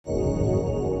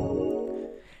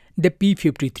The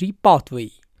p53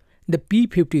 pathway. The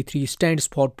p53 stands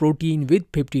for protein with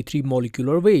 53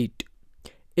 molecular weight,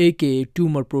 aka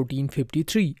tumor protein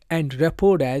 53, and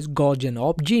referred as guardian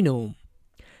of genome,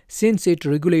 since it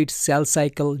regulates cell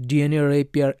cycle, DNA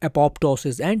repair,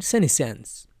 apoptosis, and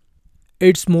senescence.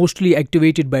 It's mostly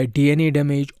activated by DNA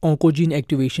damage, oncogene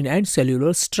activation, and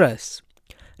cellular stress.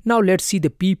 Now let's see the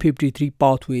p53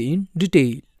 pathway in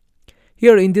detail.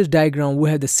 Here in this diagram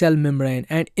we have the cell membrane,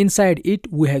 and inside it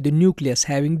we have the nucleus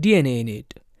having DNA in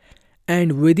it.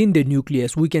 And within the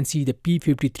nucleus we can see the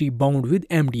p53 bound with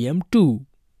MDM2.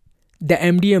 The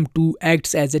MDM2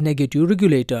 acts as a negative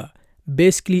regulator.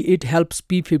 Basically it helps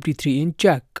p53 in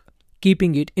check,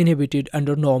 keeping it inhibited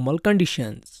under normal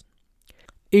conditions.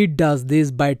 It does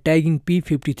this by tagging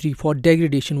p53 for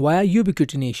degradation via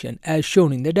ubiquitination as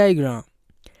shown in the diagram.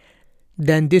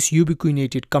 Then this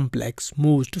ubiquitinated complex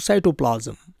moves to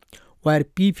cytoplasm, where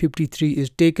p53 is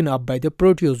taken up by the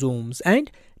proteasomes and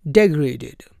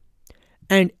degraded,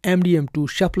 and MDM2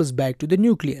 shuffles back to the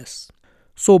nucleus.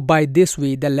 So by this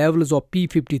way the levels of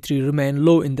p53 remain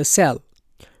low in the cell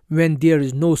when there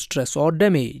is no stress or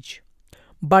damage.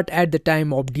 But at the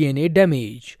time of DNA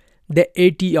damage, the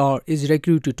ATR is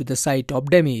recruited to the site of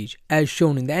damage as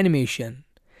shown in the animation.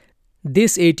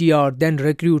 This ATR then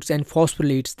recruits and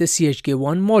phosphorylates the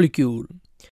CHK1 molecule,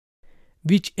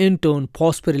 which in turn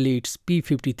phosphorylates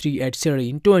p53 at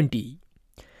serine 20.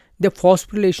 The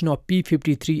phosphorylation of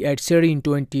p53 at serine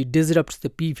 20 disrupts the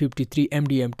p53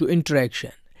 MDM2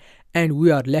 interaction, and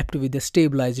we are left with the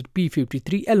stabilized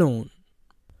p53 alone.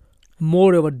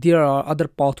 Moreover, there are other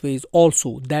pathways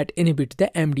also that inhibit the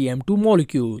MDM2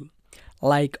 molecule,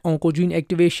 like oncogene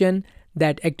activation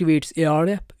that activates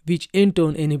ARF, which in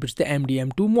turn inhibits the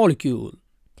MDM2 molecule.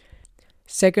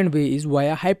 Second way is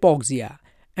via hypoxia,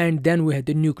 and then we have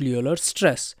the nuclear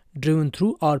stress driven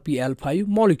through RPL5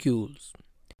 molecules.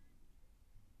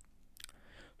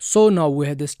 So now we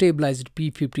have the stabilized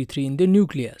p53 in the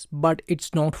nucleus, but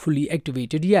it's not fully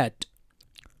activated yet.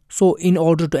 So in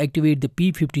order to activate the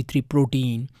p53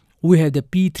 protein, we have the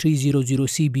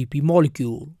p300CBP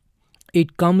molecule.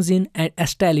 It comes in and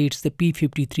astylates the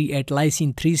p53 at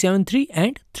lysine 373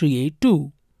 and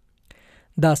 382,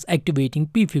 thus activating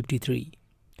p53.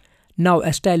 Now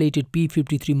astylated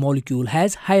p53 molecule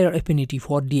has higher affinity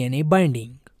for DNA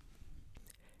binding.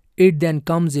 It then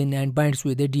comes in and binds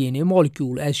with the DNA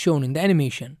molecule as shown in the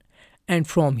animation, and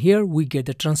from here we get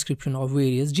the transcription of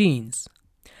various genes.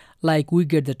 Like we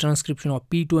get the transcription of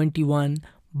p21,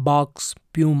 Box,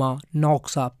 Puma,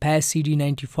 Noxa,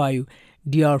 PAS-CD95,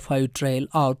 DR5 trail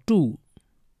R2.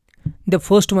 The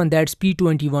first one, that's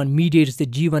p21, mediates the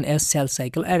G1S cell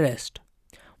cycle arrest.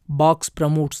 Box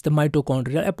promotes the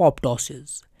mitochondrial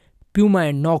apoptosis. Puma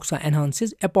and Noxa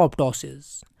enhances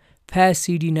apoptosis.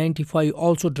 PAS-CD95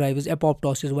 also drives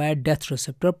apoptosis via death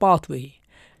receptor pathway.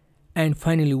 And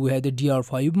finally we have the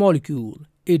DR5 molecule.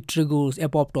 It triggers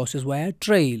apoptosis via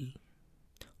trail.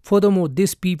 Furthermore,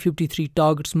 this p53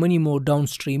 targets many more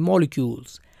downstream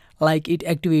molecules, like it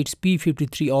activates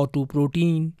p53R2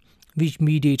 protein, which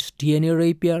mediates DNA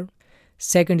repair.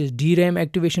 Second is DRAM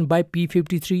activation by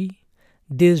p53.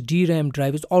 This DRAM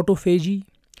drives autophagy.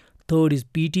 Third is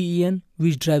PTEN,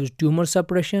 which drives tumor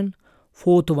suppression.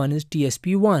 Fourth one is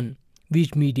TSP1,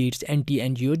 which mediates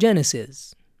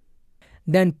anti-angiogenesis.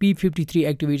 Then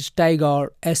p53 activates TIGAR,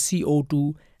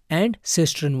 SCO2, and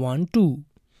cystrin-1,2.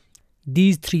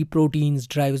 These three proteins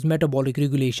drives metabolic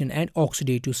regulation and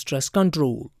oxidative stress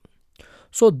control.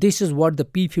 So this is what the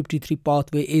p53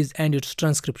 pathway is and its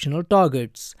transcriptional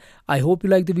targets. I hope you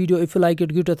like the video. If you like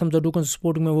it, give it a thumbs up. Do consider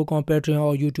supporting my work on Patreon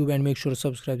or YouTube, and make sure to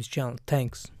subscribe to this channel.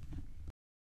 Thanks.